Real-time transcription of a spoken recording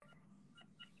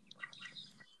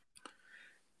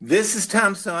This is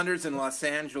Tom Saunders in Los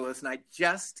Angeles, and I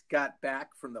just got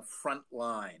back from the front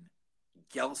line,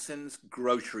 Gelson's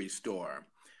grocery store,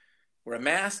 where a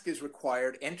mask is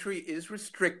required. Entry is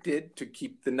restricted to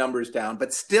keep the numbers down,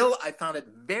 but still I found it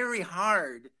very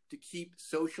hard to keep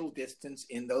social distance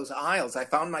in those aisles. I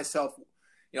found myself,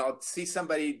 I'd see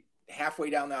somebody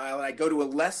halfway down the aisle, and I'd go to a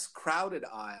less crowded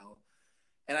aisle,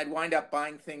 and I'd wind up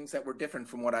buying things that were different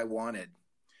from what I wanted.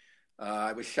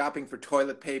 I was shopping for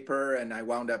toilet paper, and I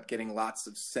wound up getting lots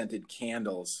of scented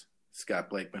candles. Scott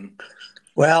Blakeman.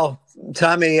 Well,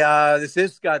 Tommy, this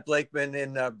is Scott Blakeman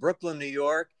in Brooklyn, New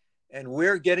York, and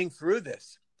we're getting through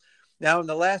this. Now, in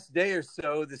the last day or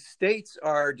so, the states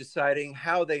are deciding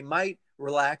how they might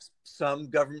relax some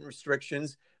government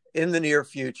restrictions in the near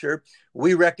future.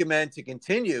 We recommend to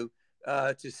continue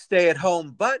to stay at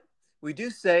home, but we do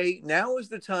say now is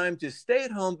the time to stay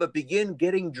at home, but begin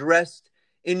getting dressed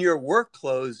in your work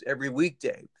clothes every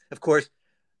weekday. Of course,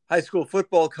 high school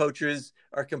football coaches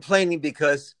are complaining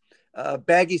because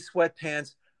baggy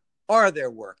sweatpants are their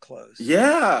work clothes.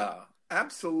 Yeah,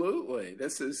 absolutely.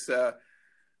 This is,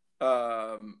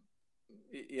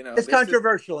 it's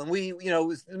controversial. And we,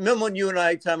 remember when you and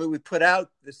I, Tommy, we put out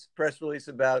this press release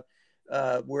about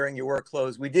wearing your work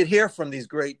clothes. We did hear from these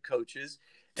great coaches.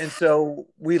 And so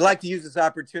we'd like to use this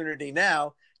opportunity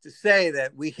now to say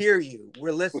that we hear you,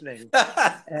 we're listening,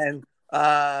 and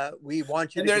we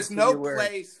want you. And to there's no wearing.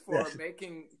 place for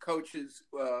making coaches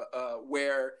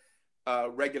wear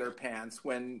regular pants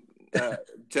when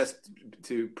just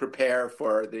to prepare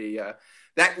for the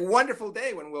that wonderful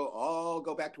day when we'll all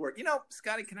go back to work.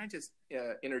 Scotty, can I just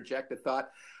interject a thought?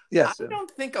 Yes. I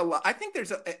don't think a lot. I think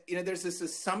there's there's this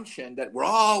assumption that we're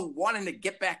all wanting to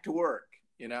get back to work.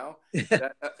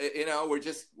 That,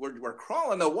 we're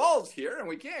crawling the walls here and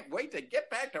we can't wait to get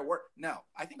back to work. No,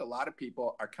 I think a lot of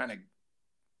people are kind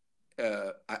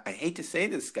of, I hate to say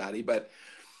this, Scotty, but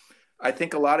I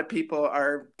think a lot of people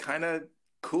are kind of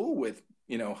cool with,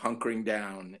 hunkering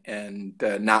down and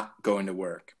not going to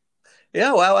work.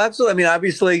 Yeah, well, absolutely. I mean,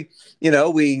 obviously,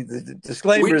 the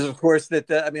disclaimer is, of course, that,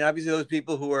 obviously those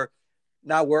people who are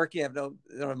not working, have no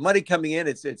money coming in,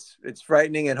 it's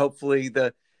frightening, and hopefully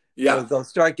they'll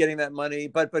start getting that money.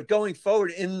 But going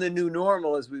forward in the new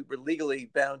normal, as we were legally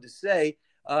bound to say,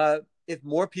 if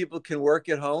more people can work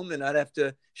at home and not have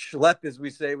to schlep, as we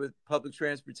say, with public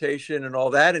transportation and all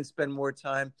that, and spend more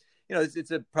time,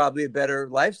 it's probably a better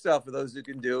lifestyle for those who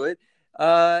can do it.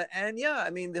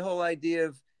 The whole idea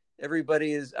of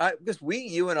everybody is, because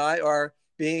you and I are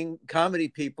being comedy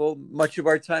people, much of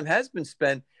our time has been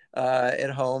spent at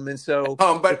home, and so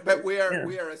but we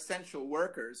are essential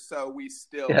workers, so we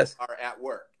still are at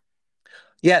work.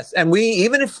 Yes, and we,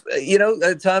 even if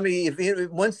Tommy,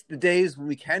 if once the days when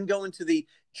we can go into the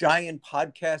giant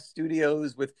podcast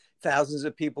studios with thousands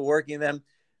of people working in them,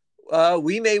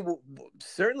 we may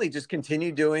certainly just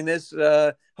continue doing this,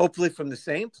 hopefully from the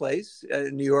same place,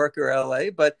 New York or LA.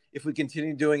 But if we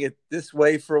continue doing it this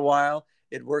way for a while,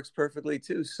 it works perfectly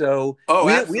too. So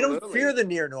we don't fear the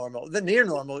near normal. The near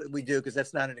normal we do, because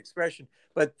that's not an expression.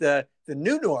 But the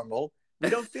new normal, we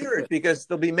don't fear it, because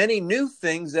there'll be many new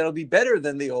things that'll be better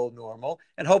than the old normal.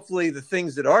 And hopefully the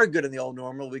things that are good in the old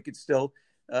normal, we could still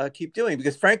keep doing.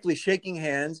 Because frankly, shaking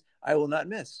hands, I will not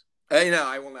miss.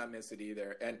 I will not miss it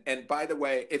either. And by the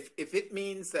way, if it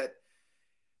means that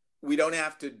we don't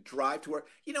have to drive to work.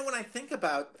 When I think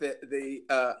about the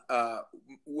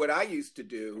what I used to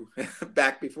do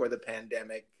back before the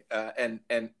pandemic, and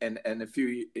a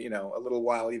few, a little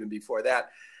while even before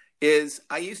that, is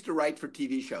I used to write for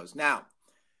TV shows. Now,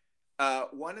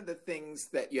 one of the things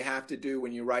that you have to do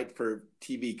when you write for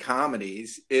TV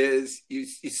comedies is you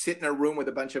sit in a room with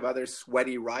a bunch of other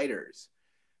sweaty writers,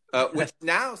 which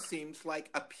now seems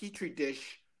like a petri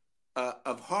dish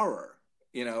of horror.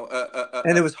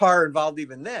 And it was horror involved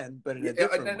even then, but in a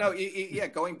different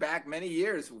way. Going back many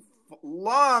years,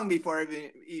 long before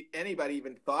anybody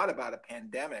even thought about a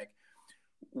pandemic,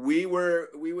 we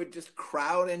would just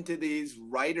crowd into these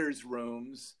writers'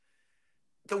 rooms.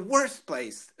 The worst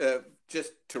place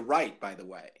just to write, by the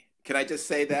way. Can I just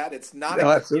say that? It's not,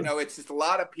 it's just a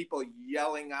lot of people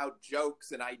yelling out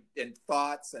jokes and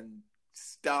thoughts and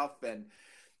stuff, and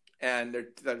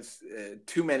there's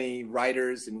too many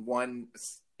writers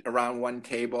around one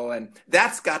table, and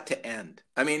that's got to end.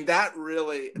 I mean, that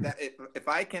really,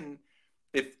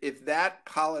 if that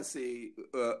policy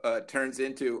turns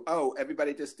into,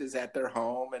 everybody just is at their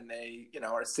home and they,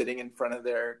 are sitting in front of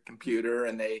their computer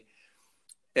and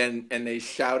they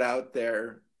shout out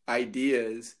their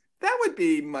ideas, that would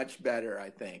be much better,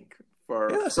 I think, for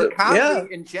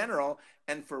comedy in general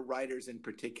and for writers in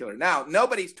particular. Now,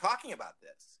 nobody's talking about this.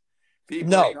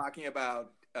 People are talking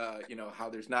about how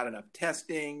there's not enough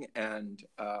testing, and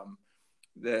and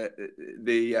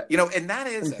that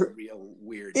is a real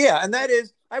weird. Yeah, and that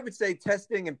is, I would say,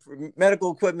 testing and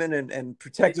medical equipment and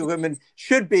protective equipment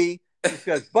should be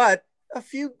discussed, but a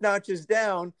few notches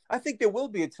down, I think there will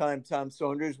be a time, Tom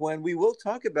Saunders, when we will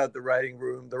talk about the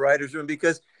writer's room,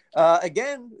 because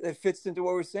again, it fits into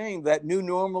what we're saying, that new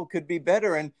normal could be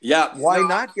better. And why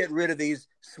not get rid of these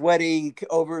sweaty,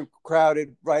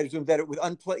 overcrowded writer's rooms that with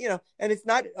and it's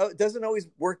not, it doesn't always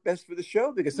work best for the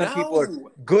show, because some people are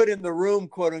good in the room,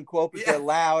 quote unquote, but they're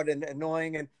loud and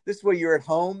annoying. And this way you're at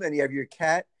home and you have your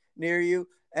cat near you,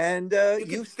 and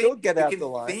you still get out the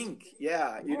line.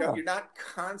 You're not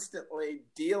constantly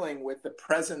dealing with the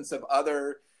presence of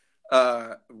other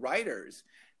writers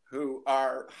who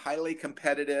are highly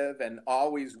competitive and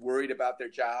always worried about their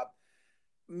job.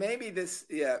 Maybe this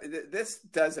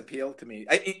does appeal to me.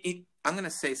 I'm going to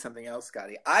say something else,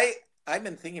 Scotty. I've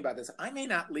been thinking about this. I may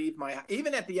not leave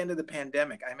even at the end of the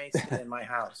pandemic, I may stay in my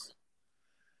house.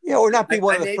 Yeah, or not be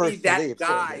one of the first to leave. That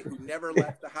guy who never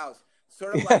left the house.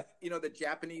 Sort of like, the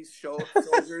Japanese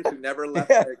soldiers who never left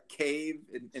their cave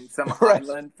in some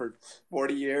island for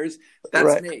 40 years.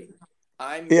 That's me.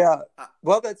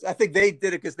 Well, I think they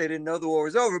did it because they didn't know the war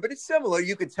was over, but it's similar.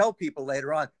 You could tell people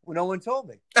later on, well, no one told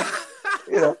me.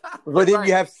 But then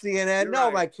you have CNN.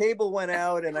 My cable went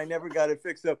out and I never got it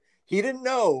fixed. So he didn't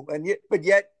know, but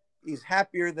yet he's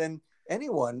happier than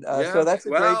anyone. So that's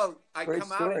great come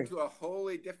story. Out into a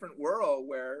wholly different world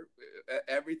where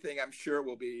everything, I'm sure,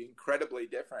 will be incredibly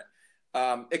different.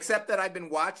 Except that I've been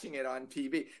watching it on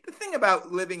TV. The thing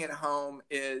about living at home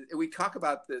is, we talk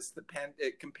about this,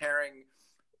 comparing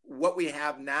what we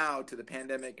have now to the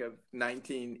pandemic of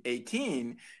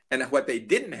 1918 and what they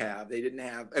didn't have. They didn't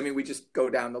have, we just go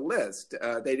down the list.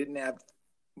 They didn't have,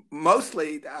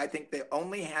 mostly, I think they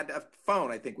only had a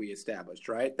phone, I think we established,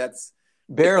 right? That's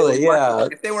barely,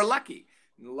 if they were lucky.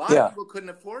 A lot of people couldn't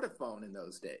afford a phone in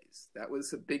those days. That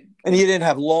was a big... And you didn't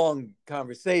have long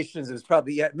conversations. It was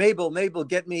probably, Mabel,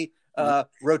 get me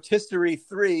rotisserie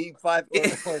 3, 5...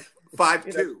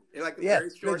 5-2. Very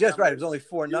short just numbers. right. It was only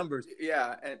 4 numbers.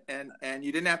 Yeah, and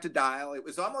you didn't have to dial. It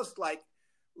was almost like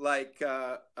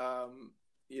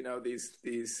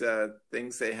these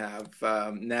things they have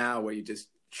now where you just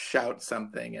shout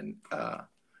something and...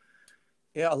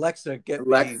 Alexa, get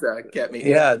me.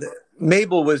 Yeah,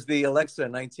 Mabel was the Alexa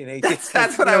in 1980.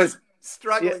 That's what I was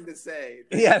struggling to say.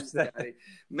 Yes.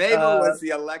 Mabel was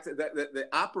the Alexa, the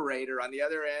operator on the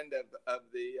other end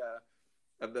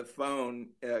of the phone,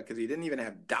 because he didn't even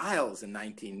have dials in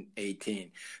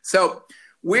 1918. So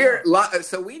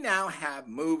we now have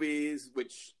movies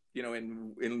which,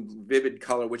 in vivid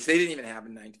color, which they didn't even have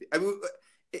in 1918.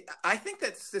 I think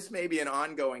this may be an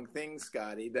ongoing thing,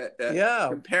 Scotty, that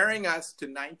comparing us to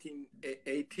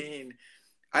 1918,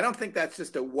 I don't think that's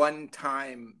just a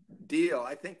one-time deal.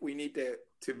 I think we need to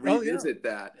revisit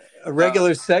that. A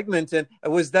regular segment. And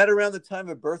was that around the time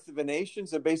of Birth of a Nation?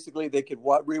 So basically they could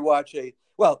rewatch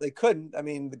they couldn't,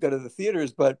 go to the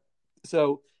theaters, but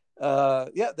so...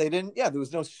 they didn't. There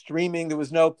was no streaming. There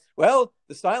was no, the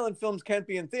silent films can't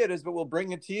be in theaters, but we'll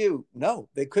bring it to you. No,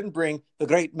 they couldn't bring the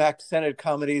great Mack Sennett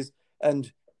comedies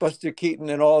and Buster Keaton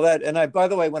and all that. And by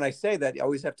the way, when I say that, I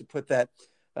always have to put that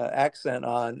accent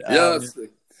on. Yes.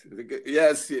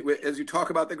 As you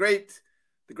talk about the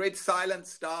great silent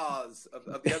stars of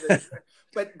the other,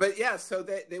 but so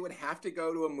they would have to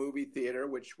go to a movie theater,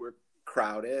 which were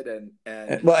crowded and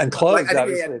closed. I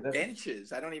think they had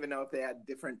benches. I don't even know if they had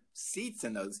different seats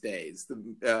in those days.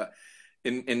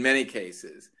 In many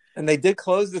cases, and they did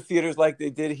close the theaters like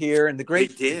they did here. And the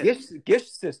great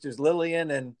Gish sisters,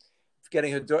 Lillian and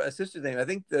forgetting her sister's name. I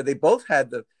think they both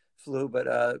had the flu,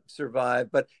 but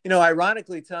survived. But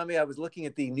ironically, Tommy, I was looking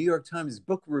at the New York Times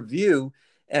book review,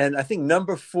 and I think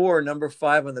number 4, number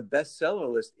 5 on the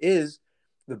bestseller list is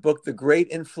the book The Great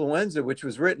Influenza, which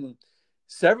was written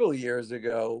several years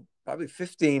ago, probably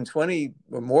 15, 20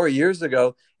 or more years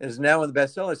ago, and is now on the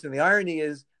bestseller list. And the irony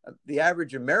is the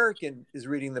average American is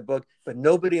reading the book, but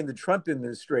nobody in the Trump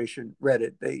administration read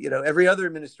it. They, every other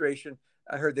administration,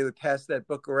 I heard they would pass that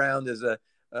book around as a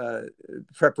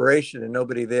preparation, and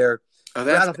nobody there. I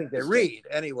don't think they read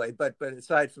anyway, but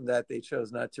aside from that, they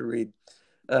chose not to read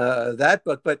that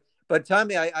book. But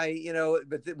Tommy,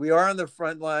 but we are on the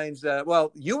front lines.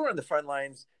 You were on the front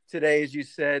lines today, as you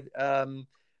said, going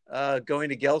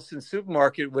to Gelston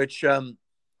Supermarket, which,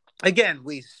 again,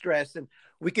 we stress, and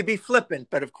we could be flippant,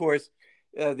 but of course,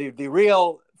 the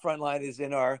real front line is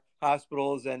in our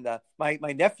hospitals. And my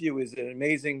nephew is an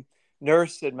amazing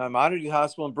nurse at Maimonides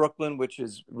Hospital in Brooklyn, which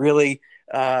is really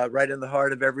right in the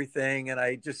heart of everything. And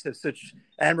I just have such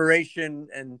admiration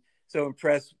and so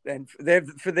impressed. And they're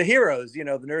for the heroes, the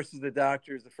nurses, the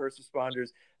doctors, the first responders,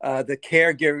 the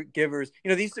caregivers.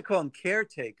 They used to call them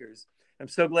caretakers. I'm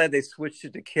so glad they switched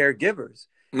it to caregivers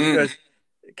because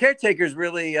caretakers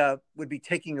really would be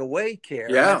taking away care.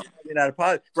 Yeah. And that's not a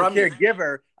positive. So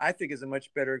caregiver, I think, is a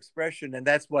much better expression. And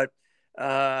that's what,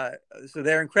 so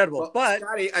they're incredible. Well, but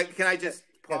Scotty, can I just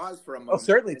pause for a moment? Oh,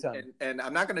 certainly, Tom. And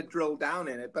I'm not going to drill down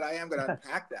in it, but I am going to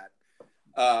unpack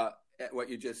that, what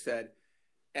you just said.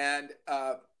 And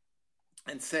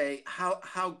say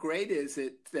how great is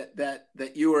it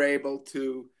that you were able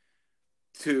to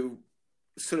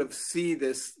sort of see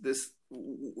this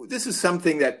is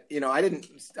something that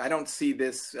I don't see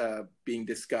this being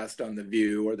discussed on The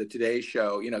View or the Today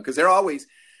Show, because they're always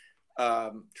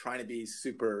trying to be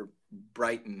super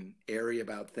bright and airy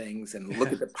about things and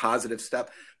look at the positive stuff,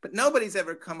 but nobody's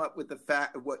ever come up with the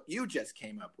fact of what you just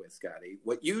came up with, Scotty,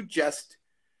 what you just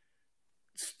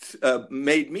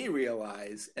made me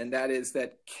realize, and that is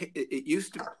that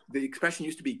the expression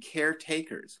used to be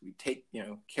caretakers. We take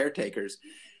caretakers.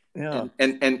 Yeah.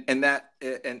 And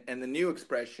the new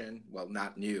expression, well,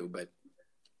 not new, but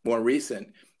more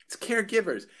recent, it's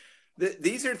caregivers.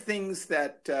 These are things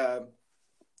that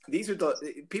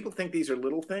people think these are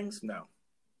little things. No,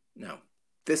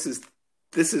 this is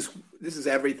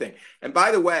everything. And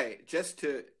by the way, just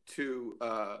to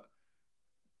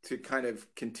kind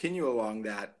of continue along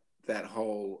that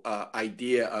whole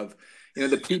idea of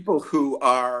the people who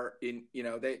are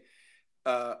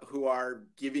who are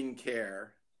giving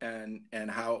care. And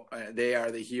how they are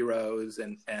the heroes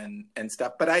and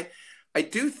stuff. But I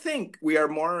do think we are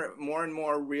more and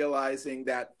more realizing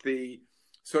that the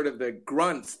sort of the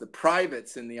grunts, the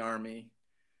privates in the Army,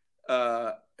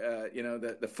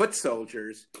 the foot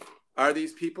soldiers, are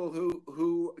these people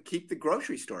who keep the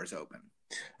grocery stores open.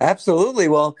 Absolutely.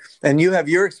 Well, and you have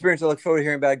your experience. I look forward to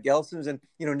hearing about Gelson's, and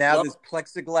now this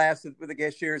plexiglass with the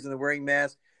cashiers and the wearing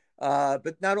masks.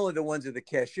 But not only the ones of the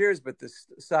cashiers, but the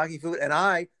stocking food. And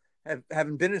I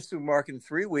haven't been in a supermarket in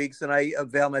 3 weeks, and I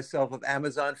avail myself of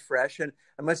Amazon Fresh. And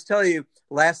I must tell you,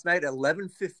 last night at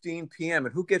 11:15 p.m.,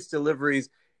 and who gets deliveries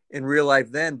in real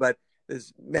life then? But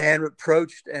this man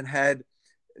approached and had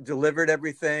delivered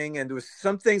everything. And there was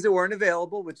some things that weren't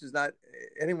available, which is not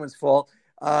anyone's fault.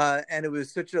 And it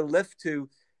was such a lift to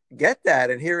get that.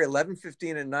 And here at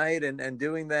 11:15 at night and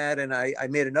doing that. And I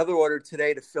made another order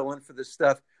today to fill in for the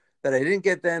stuff that I didn't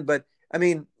get then. But I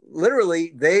mean,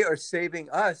 literally, they are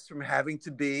saving us from having to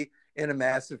be in a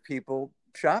mass of people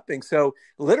shopping. So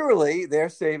literally, they're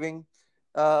saving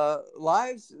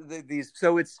lives.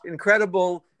 So it's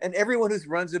incredible. And everyone who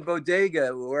runs a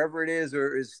bodega, wherever it is,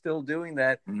 or is still doing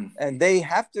that, and they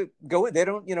have to go in. They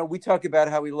don't, we talk about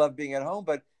how we love being at home,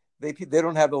 but they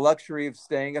don't have the luxury of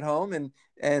staying at home.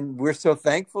 And we're so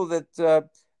thankful that,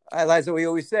 as we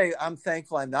always say, I'm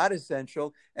thankful I'm not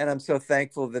essential, and I'm so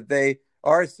thankful that they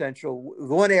are essential.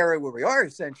 The one area where we are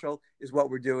essential is what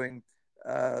we're doing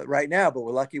right now, but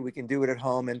we're lucky we can do it at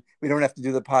home, and we don't have to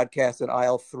do the podcast at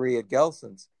aisle 3 at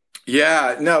Gelson's.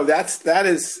 Yeah, no, that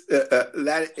is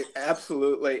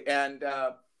absolutely. And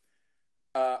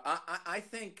I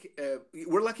think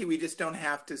we're lucky we just don't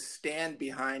have to stand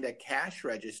behind a cash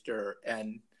register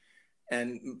and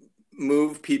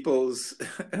move people's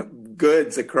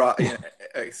goods across,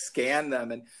 scan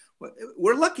them. And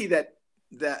we're lucky that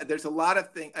there's a lot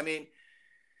of things. I mean,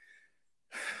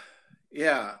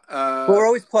 yeah. We're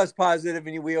always plus positive,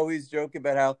 and we always joke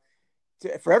about how,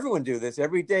 for everyone do this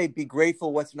every day, be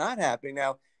grateful what's not happening.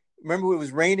 Now, remember, it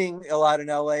was raining a lot in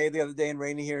LA the other day and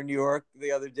raining here in New York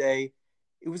the other day.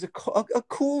 It was a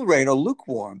cool rain, or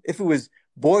lukewarm. If it was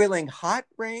boiling hot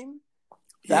rain,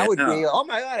 that would be, oh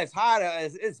my God, it's hot.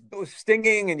 It's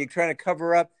stinging, and you're trying to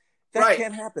cover up. That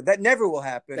can't happen. That never will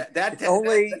happen.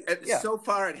 So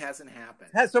far, it hasn't happened.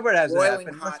 So far, it hasn't boiling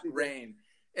happened. Hot rain.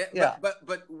 Yeah.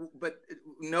 But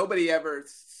nobody ever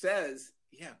says,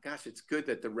 yeah, gosh, it's good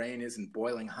that the rain isn't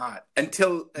boiling hot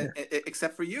until,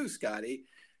 except for you, Scotty.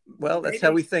 Well, that's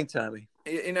how we think, Tommy.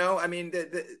 I mean,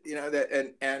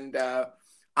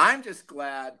 I'm just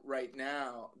glad right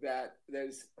now that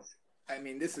there's,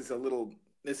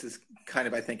 this is kind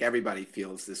of, I think everybody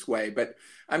feels this way, but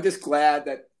I'm just glad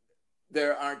that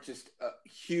there aren't just a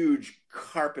huge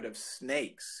carpet of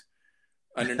snakes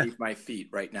underneath my feet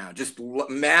right now. Just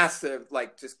massive,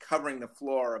 like just covering the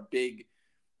floor of big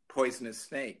poisonous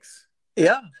snakes.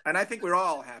 Yeah. And I think we're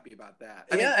all happy about that.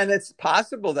 And it's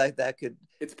possible that could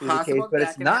it's possible, but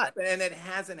it's not. Happen, and it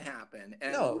hasn't happened.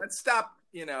 And no. Let's stop,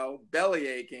 belly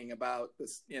aching about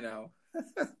this,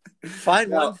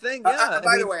 Find one thing. Yeah.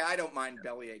 By the way, I don't mind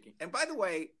belly aching. And by the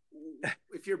way,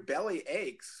 if your belly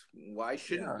aches, why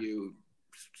shouldn't you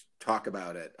talk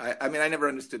about it. I mean, I never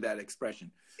understood that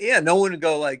expression. Yeah, no one would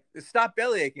go like, stop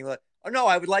belly aching. Like, oh no,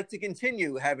 I would like to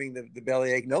continue having the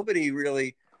belly ache. Nobody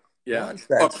really wants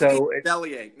Or that. please So it's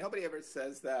bellyache. Nobody ever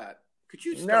says that. Could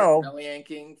you start no, belly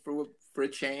aching for a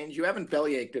change? You haven't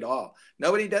belly ached at all.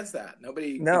 Nobody does that.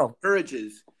 Nobody no.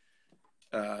 encourages.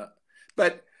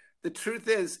 But the truth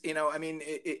is, I mean,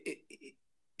 it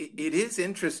is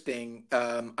interesting.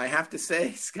 I have to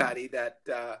say, Scotty, that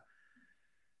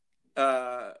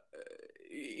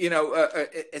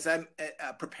as I'm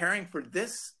preparing for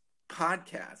this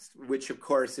podcast, which of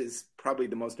course is probably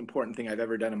the most important thing I've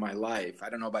ever done in my life. I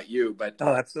don't know about you, but Oh,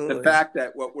 the absolutely. fact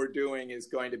that what we're doing is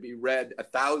going to be read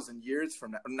 1,000 years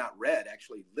from now, not read,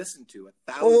 actually listened to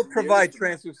 1,000 Well, we'll years provide from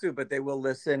transcripts too, but they will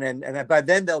listen, and by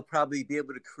then they'll probably be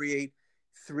able to create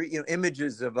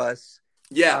images of us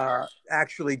Yeah.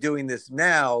 actually doing this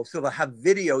now. So they'll have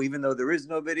video, even though there is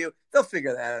no video. They'll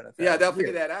figure that out. Yeah, they'll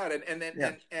figure that out, and then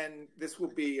Yeah. and this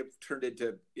will be turned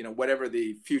into whatever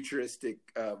the futuristic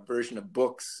version of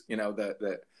books.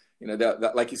 The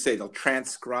like you say, they'll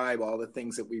transcribe all the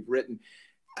things that we've written.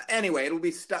 Anyway, it'll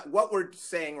be what we're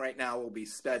saying right now will be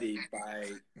studied by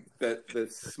the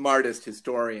smartest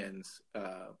historians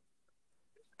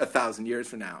 1,000 years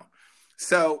from now.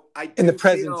 So I do in the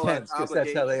present feel tense, an because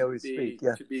that's how they obligation always speak.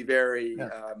 Yeah. to be very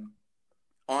Yeah.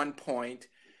 on point,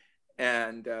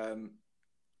 and that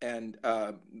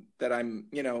I'm,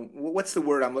 what's the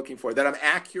word I'm looking for? That I'm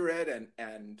accurate,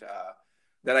 and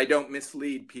that I don't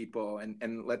mislead people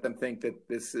and let them think that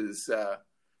this is, well,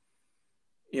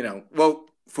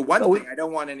 for one thing, I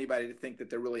don't want anybody to think that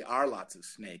there really are lots of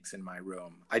snakes in my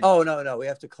room. No, we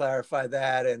have to clarify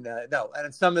that, and no,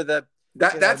 and some of the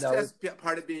that's just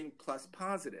part of being plus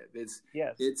positive.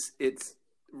 Yes. It's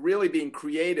really being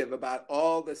creative about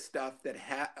all the stuff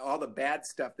all the bad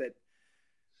stuff that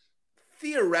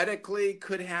theoretically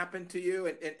could happen to you,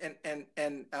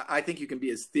 and I think you can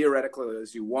be as theoretical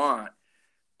as you want,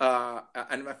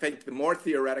 and I think the more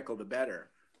theoretical the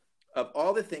better, of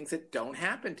all the things that don't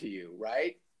happen to you,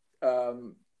 right?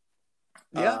 And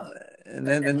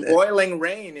boiling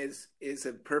rain is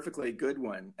a perfectly good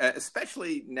one,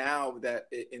 especially now that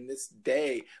in this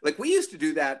day, like we used to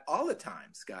do that all the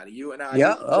time, Scotty. You and I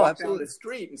walk down the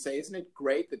street and say, "Isn't it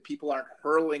great that people aren't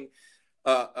hurling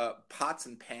pots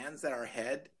and pans at our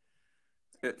head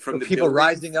from the people buildings?"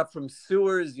 rising up from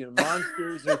sewers,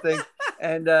 monsters or things?"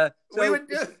 And so we would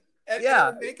do, and yeah,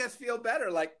 it would make us feel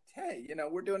better. Like, hey,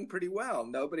 we're doing pretty well.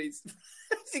 Nobody's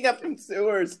rising up from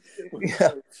sewers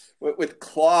with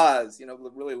claws,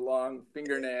 with really long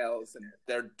fingernails, and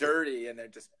they're dirty and they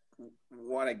just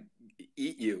want to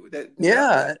eat you. That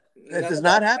does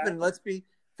not happen. Let's be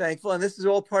thankful. And this is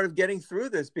all part of getting through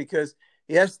this, because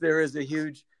yes, there is a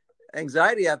huge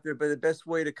anxiety out there, but the best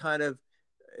way to kind of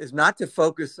is not to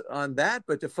focus on that,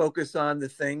 but to focus on the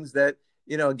things that,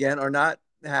 again, are not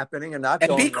happening and not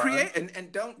going on. And be creative,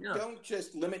 and don't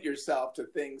just limit yourself to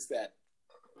things that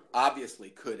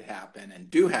obviously could happen and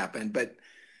do happen, but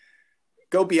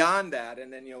go beyond that,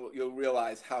 and then you'll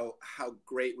realize how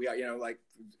great we are. Like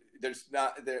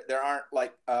there aren't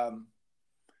like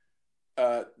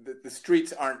the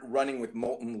streets aren't running with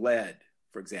molten lead,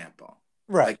 for example.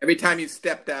 Right. Like every time you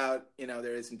stepped out,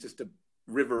 there isn't just a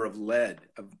river of lead,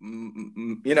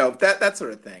 that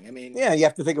sort of thing. I mean, you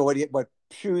have to think of what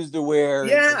shoes to wear.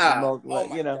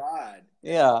 God.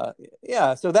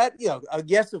 So that,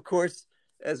 yes, of course,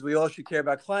 as we all should care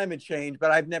about climate change,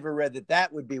 but I've never read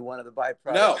that would be one of the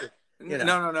byproducts.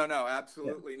 No,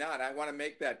 absolutely not. I want to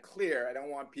make that clear. I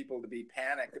don't want people to be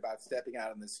panicked about stepping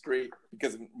out on the street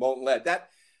because of molten lead.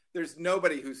 There's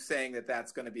nobody who's saying that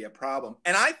that's going to be a problem.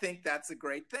 And I think that's a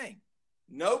great thing.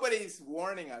 Nobody's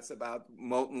warning us about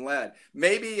molten lead.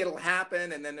 Maybe it'll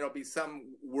happen, and then there'll be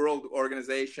some world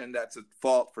organization that's at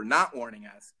fault for not warning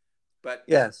us. But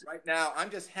yes, right now, I'm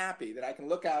just happy that I can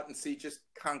look out and see just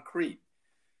concrete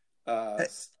on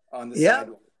the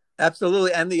sidewalk.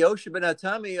 Absolutely. And the ocean. But now,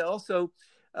 Tommy, also,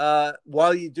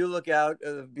 while you do look out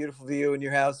at a beautiful view in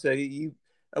your house,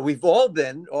 we've all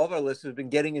of our listeners have been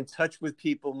getting in touch with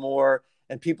people more,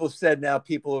 and people said now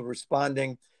people are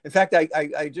responding. In fact,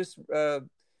 I just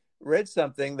read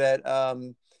something that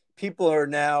people are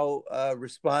now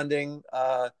responding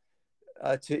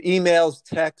to emails,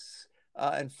 texts,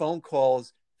 and phone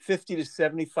calls 50 to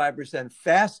 75%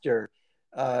 faster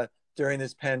during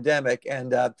this pandemic.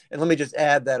 And let me just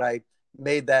add that I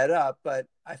made that up, but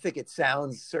I think it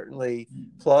sounds certainly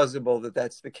plausible that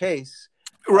that's the case.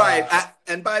 Right.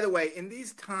 And by the way, in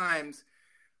these times,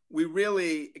 we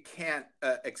really can't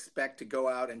expect to go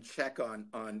out and check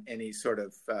on any sort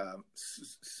of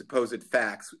supposed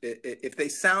facts. If they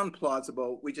sound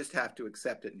plausible, we just have to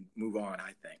accept it and move on,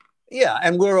 I think. Yeah,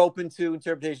 and we're open to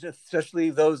interpretation, especially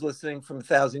those listening from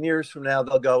 1,000 years from now.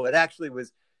 They'll go, it actually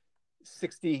was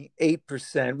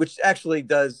 68%, which actually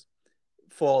does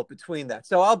fall between that.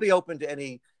 So I'll be open to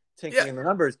any tinkering in the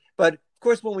numbers. But of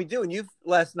course, when we do, and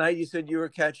last night you said you were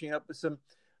catching up with some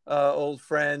old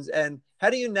friends, and how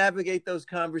do you navigate those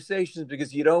conversations?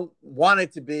 Because you don't want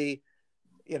it to be,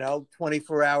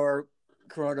 24-hour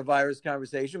coronavirus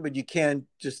conversation, but you can't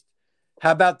just,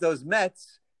 how about those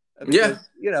Mets? Because,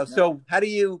 so how do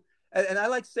you, and I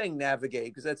like saying navigate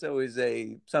because that's always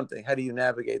something. How do you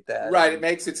navigate that? Right. It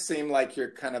makes it seem like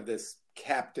you're kind of this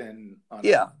captain on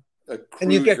a cruiser,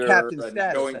 and you get captain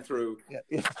status going through,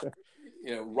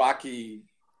 rocky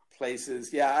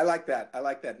places. Yeah, I like that. I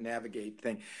like that navigate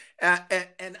thing.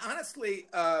 And honestly,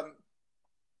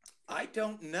 I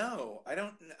don't know.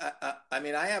 I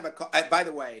mean, I have by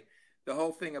the way, the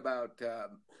whole thing about,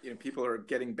 people are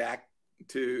getting back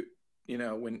to,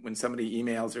 when somebody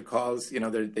emails or calls,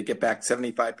 they get back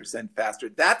 75% faster.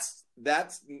 That's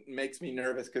makes me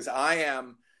nervous because I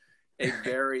am a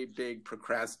very big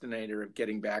procrastinator of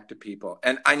getting back to people.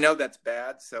 And I know that's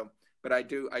bad. But I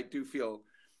do feel,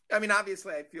 I mean,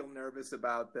 obviously I feel nervous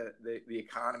about the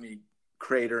economy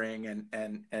cratering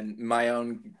and my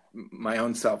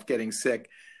own self getting sick.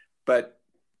 But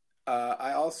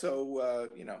I also,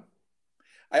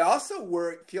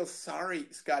 feel sorry,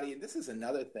 Scotty, and this is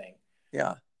another thing.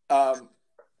 Yeah.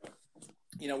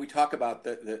 We talk about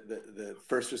the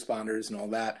first responders and all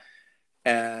that,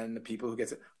 and the people who get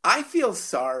sick. I feel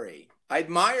sorry. I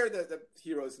admire the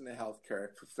heroes in the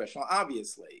healthcare professional,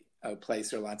 obviously, place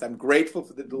their lives. I'm grateful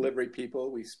for the delivery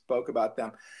people. We spoke about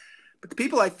them. But the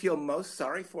people I feel most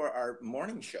sorry for are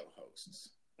morning show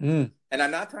hosts. And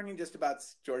I'm not talking just about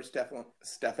George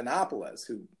Stephanopoulos,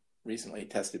 who recently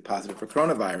tested positive for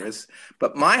coronavirus.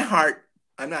 But my heart,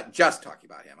 I'm not just talking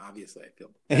about him. Obviously, I feel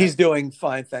bad. And he's doing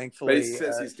fine, thankfully. But he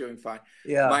says he's doing fine.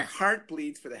 Yeah. My heart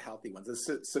bleeds for the healthy ones.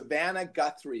 The Savannah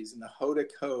Guthries and the Hoda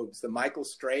Kobes, the Michael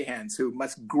Strahans, who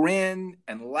must grin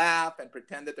and laugh and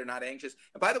pretend that they're not anxious.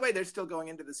 And by the way, they're still going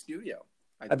into the studio.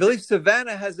 I believe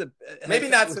Savannah has maybe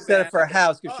not set Savannah, up for a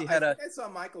house because she had I saw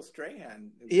Michael Strahan.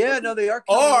 Yeah, no, they are.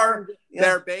 Or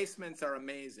their basements are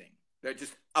amazing. They're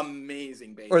just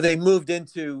amazing basements. Or they moved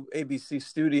into ABC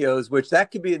Studios, which that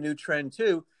could be a new trend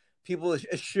too. People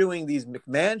eschewing these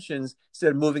McMansions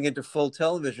instead of moving into full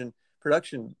television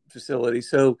production facilities.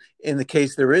 So in the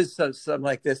case there is something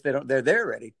like this, they're there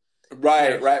already.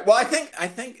 Right. Well, I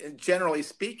think generally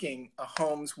speaking,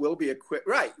 homes will be equipped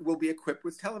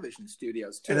with television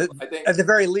studios too. I think at the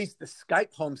very least, the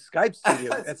home Skype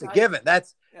studio, that's a given.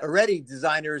 That's already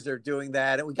designers are doing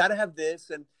that. And we got to have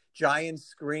this and giant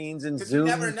screens and Zoom.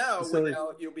 You never know when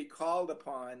you'll be called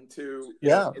upon to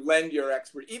lend your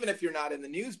expert, even if you're not in the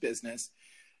news business,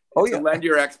 to lend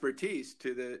your expertise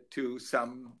to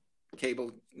some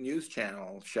cable news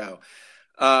channel show.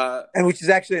 And which is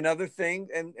actually another thing,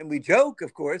 and we joke,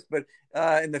 of course, but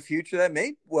in the future that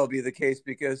may well be the case,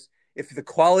 because if the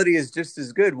quality is just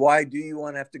as good, why do you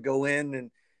want to have to go in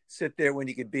and sit there when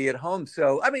you could be at home?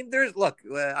 So, I mean,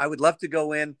 I would love to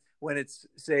go in when it's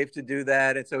safe to do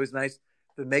that. It's always nice,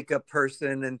 the makeup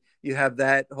person, and you have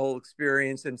that whole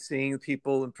experience, and seeing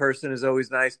people in person is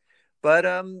always nice. But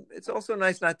it's also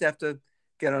nice not to have to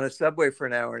get on a subway for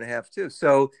an hour and a half too.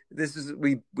 So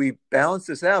we balance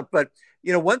this out. But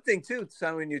one thing too,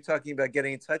 Simon, when you're talking about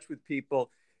getting in touch with people,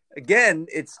 again,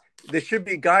 there should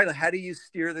be a guideline. How do you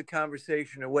steer the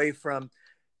conversation away from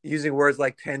using words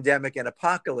like pandemic and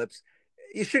apocalypse?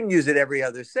 You shouldn't use it every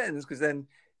other sentence, because then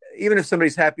even if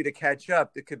somebody's happy to catch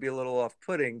up, it could be a little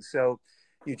off-putting. So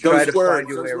you try to find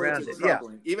your way around it. Yeah.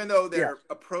 Even though they're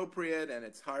appropriate and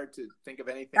it's hard to think of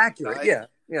anything accurate.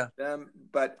 Yeah. Them,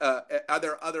 but are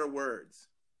there other words?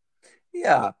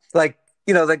 Yeah. Like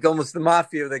almost the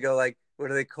mafia, they go like, what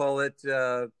do they call it?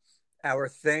 Our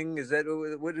thing? Is that,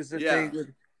 what is the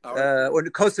thing?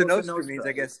 What Cosa Nostra means,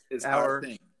 I guess, is our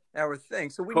thing. Our thing.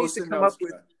 So we need to come up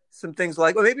with some things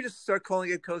like, well, maybe just start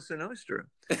calling it Cosa Nostra,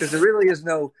 because there really is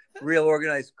no real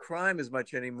organized crime as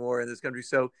much anymore in this country.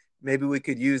 So maybe we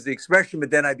could use the expression, but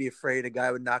then I'd be afraid a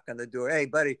guy would knock on the door. Hey,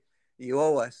 buddy, you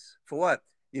owe us. For what?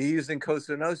 You're using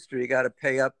Cosa Nostra. You got to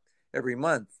pay up every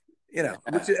month, and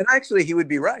actually he would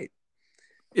be right.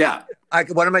 Yeah.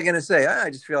 What am I going to say? I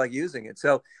just feel like using it.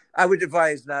 So I would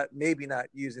advise maybe not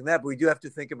using that, but we do have to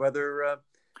think of other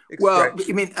well,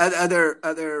 you mean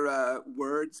other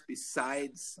words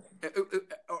besides,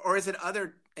 or is it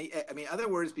other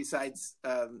words besides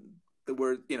the the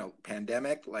word,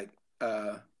 pandemic, like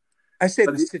I say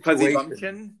the fuzzy situation.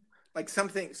 bumpkin, like some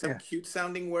Yeah. cute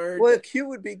sounding word. Well, cute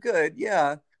would be good,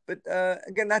 yeah. But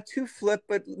again, not too flip,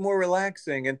 but more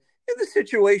relaxing. And the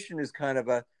situation is kind of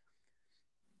a,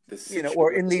 The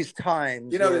or in situation, these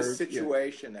times, the or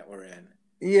situation that we're in.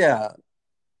 yeah,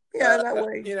 that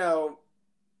way.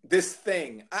 This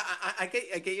thing. I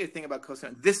get your thing about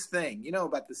co-signing. This thing,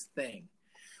 about this thing.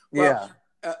 Well,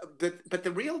 Yeah. But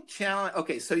the real challenge.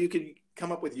 Okay, so you can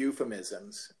come up with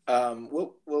euphemisms.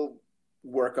 We'll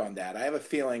work on that. I have a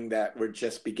feeling that we're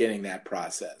just beginning that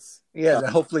process. Yeah, that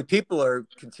hopefully people are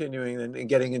continuing and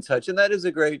getting in touch, and that is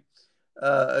a great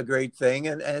thing.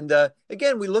 And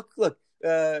again, we look.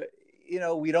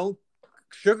 We don't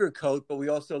sugarcoat, but we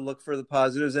also look for the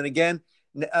positives. And again,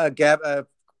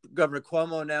 Governor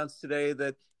Cuomo announced today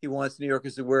that he wants New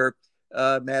Yorkers to wear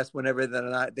masks whenever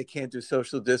they can't do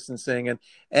social distancing,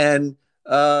 and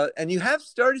you have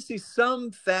started to see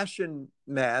some fashion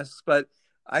masks, but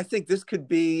I think this could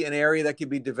be an area that could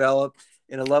be developed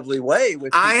in a lovely way.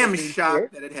 I am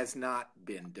shocked that it has not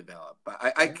been developed.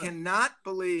 I cannot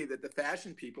believe that the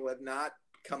fashion people have not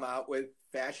come out with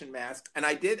fashion masks. And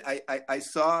I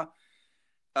saw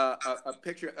a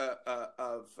picture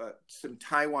of some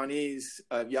Taiwanese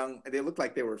they looked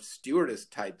like they were stewardess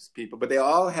types people, but they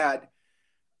all had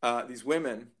these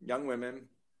young women,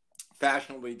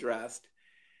 fashionably dressed,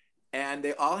 and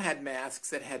they all had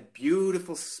masks that had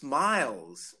beautiful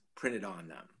smiles printed on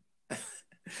them,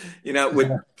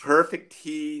 with perfect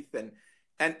teeth,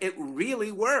 and it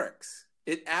really works.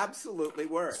 It absolutely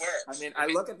works. I mean, I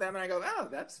look at them and I go, "Oh,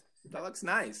 that looks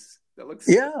nice. That looks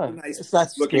a nice it's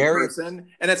not looking scary. person,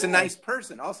 and it's a nice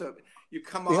person. Also, you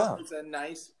come off as a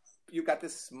nice. You've got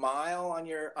this smile on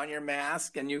your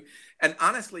mask, and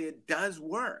honestly, it does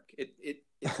work. It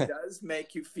does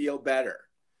make you feel better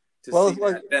to see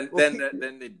that.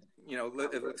 Then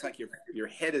it looks like your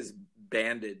head is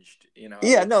bandaged.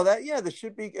 Yeah, no, there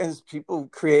should be, as people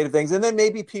creative things, and then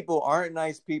maybe people aren't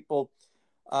nice people.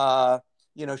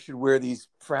 Should wear these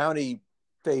frowny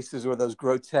faces or those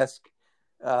grotesque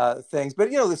things. But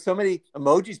there's so many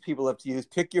emojis people have to use.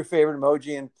 Pick your favorite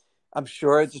emoji, and I'm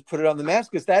sure just put it on the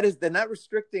mask, because they're not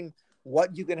restricting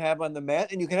what you can have on the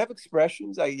mask, and you can have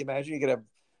expressions. I imagine you could have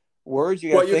words.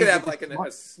 You could have like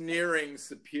a sneering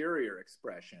superior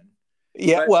expression.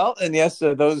 Yeah, and yes,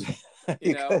 those.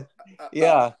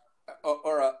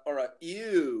 Or a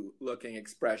ew looking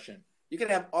expression. You can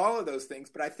have all of those things,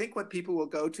 but I think what people will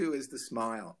go to is the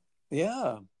smile.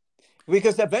 Yeah,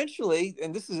 because eventually,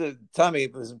 and this is Tommy,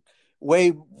 it was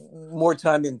way more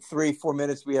time than 3-4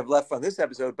 minutes we have left on this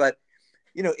episode, but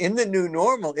in the new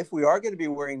normal, if we are going to be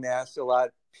wearing masks a lot,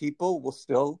 people will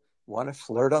still want to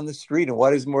flirt on the street. And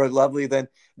what is more lovely than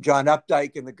John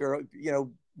Updike and the girl,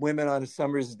 women on a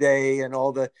summer's day, and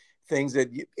all the things that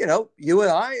you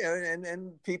and I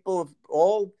and people of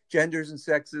all genders and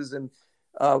sexes and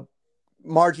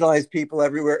marginalized people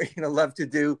everywhere love to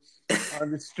do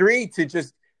on the street, to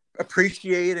just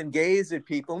appreciate and gaze at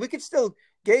people. And we could still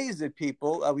gaze at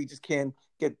people, we just can't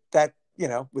get that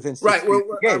within 6 right.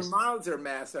 feet. Our mouths are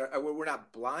masked. We're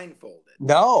not blindfolded.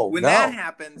 No. When that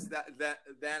happens,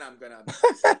 then I'm gonna.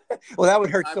 Well, that would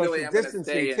hurt social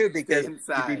distancing too, because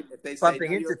inside. If they say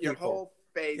your whole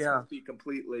face will be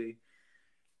completely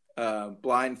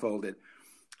blindfolded.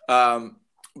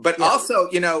 But also,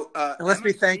 and let's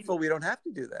be thankful we don't have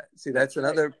to do that. See, that's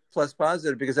another plus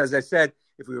positive, because as I said,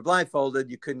 if we were blindfolded,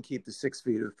 you couldn't keep the 6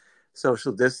 feet of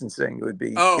social distancing. It would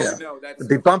be it'd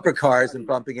be bumper cars and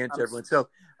bumping into everyone. So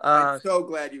I'm so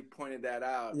glad you pointed that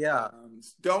out. Yeah,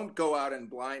 don't go out in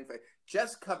blindfold.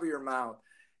 Just cover your mouth.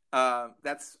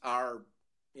 That's our,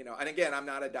 And again, I'm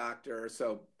not a doctor,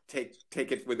 so take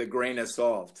it with a grain of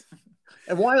salt.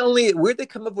 And where'd they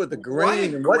come up with a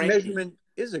grain? And what measurement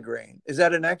is a grain? Is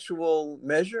that an actual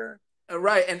measure?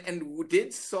 Right. And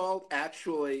did salt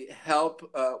actually help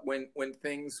when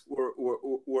things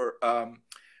were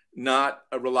not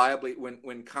reliably,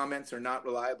 when comments are not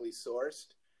reliably sourced?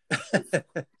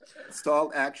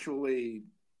 Salt actually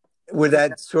would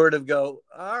that sort of go,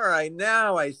 all right,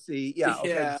 now I see. Yeah. Okay.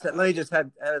 Yeah. So let me just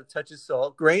add a touch of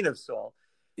salt, grain of salt.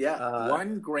 Yeah,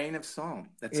 1 grain of salt.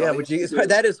 That's all.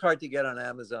 That is hard to get on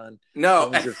Amazon. No,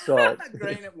 grains of salt.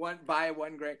 Buy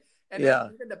 1 grain, and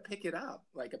even to pick it up,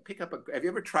 have you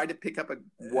ever tried to pick up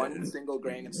one single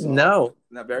grain of salt? No,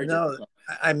 not very difficult.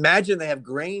 I imagine they have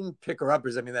grain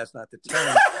picker-uppers. I mean, that's not the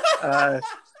term,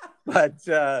 but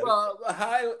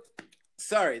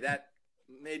sorry, that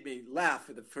made me laugh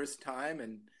for the first time,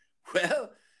 and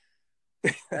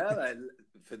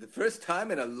for the first time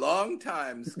in a long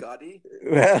time, Scotty.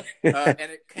 Well,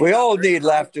 and we all need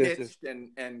laughter.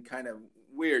 And kind of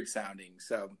weird sounding.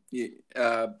 So,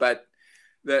 but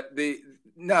the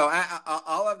no,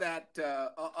 all of that,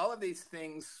 all of these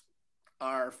things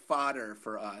are fodder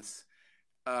for us.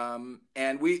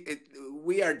 And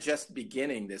we are just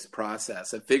beginning this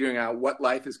process of figuring out what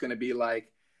life is going to be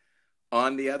like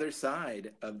on the other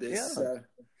side of this.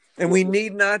 And we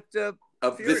need not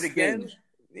of fear this it again. thing.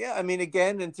 Yeah, I mean,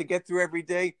 again, and to get through every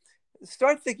day,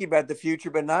 start thinking about the future,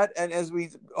 but not. And as we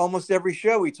almost every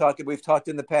show we've talked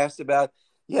in the past about,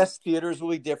 yes, theaters will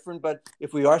be different, but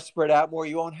if we are spread out more,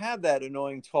 you won't have that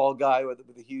annoying tall guy with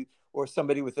a huge, or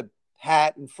somebody with a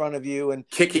hat in front of you and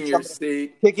kicking your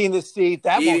seat, kicking the seat,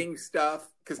 that eating stuff.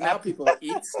 Because now people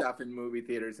eat stuff in movie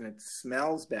theaters and it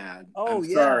smells bad. Oh, I'm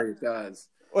sorry, it does.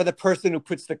 Or the person who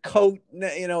puts the coat,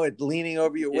 leaning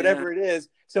over you, whatever it is.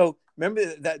 So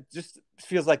remember, that just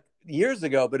feels like years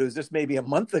ago, but it was just maybe a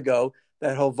month ago,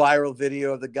 that whole viral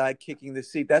video of the guy kicking the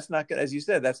seat. That's not going to, as you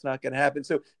said, that's not going to happen.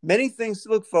 So many things to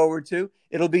look forward to.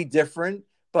 It'll be different,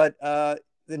 but the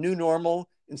new normal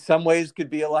in some ways could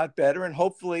be a lot better. And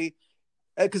hopefully,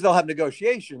 because they'll have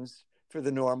negotiations for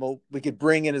the normal, we could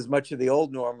bring in as much of the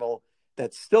old normal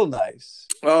that's still nice.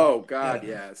 Oh God,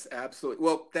 yes, absolutely.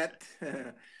 Well, that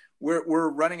we're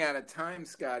running out of time,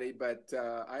 Scotty. But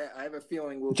I have a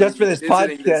feeling we'll just for this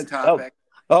podcast. This topic.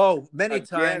 Many again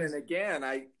times and again.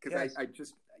 I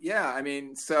just I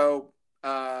mean, so.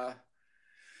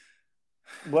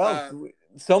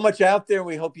 So much out there.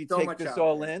 We hope you take this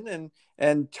all in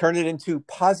and turn it into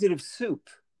positive soup.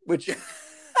 Which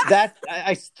that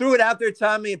I threw it out there,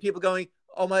 Tommy, and people going,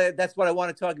 "Oh my, that's what I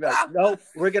want to talk about." No,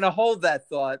 we're going to hold that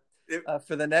thought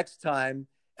for the next time.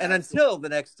 And until the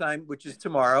next time, which is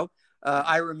tomorrow,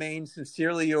 I remain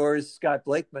sincerely yours, Scott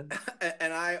Blakeman.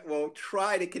 And I will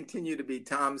try to continue to be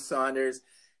Tom Saunders.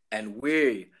 And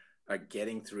we are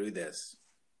getting through this.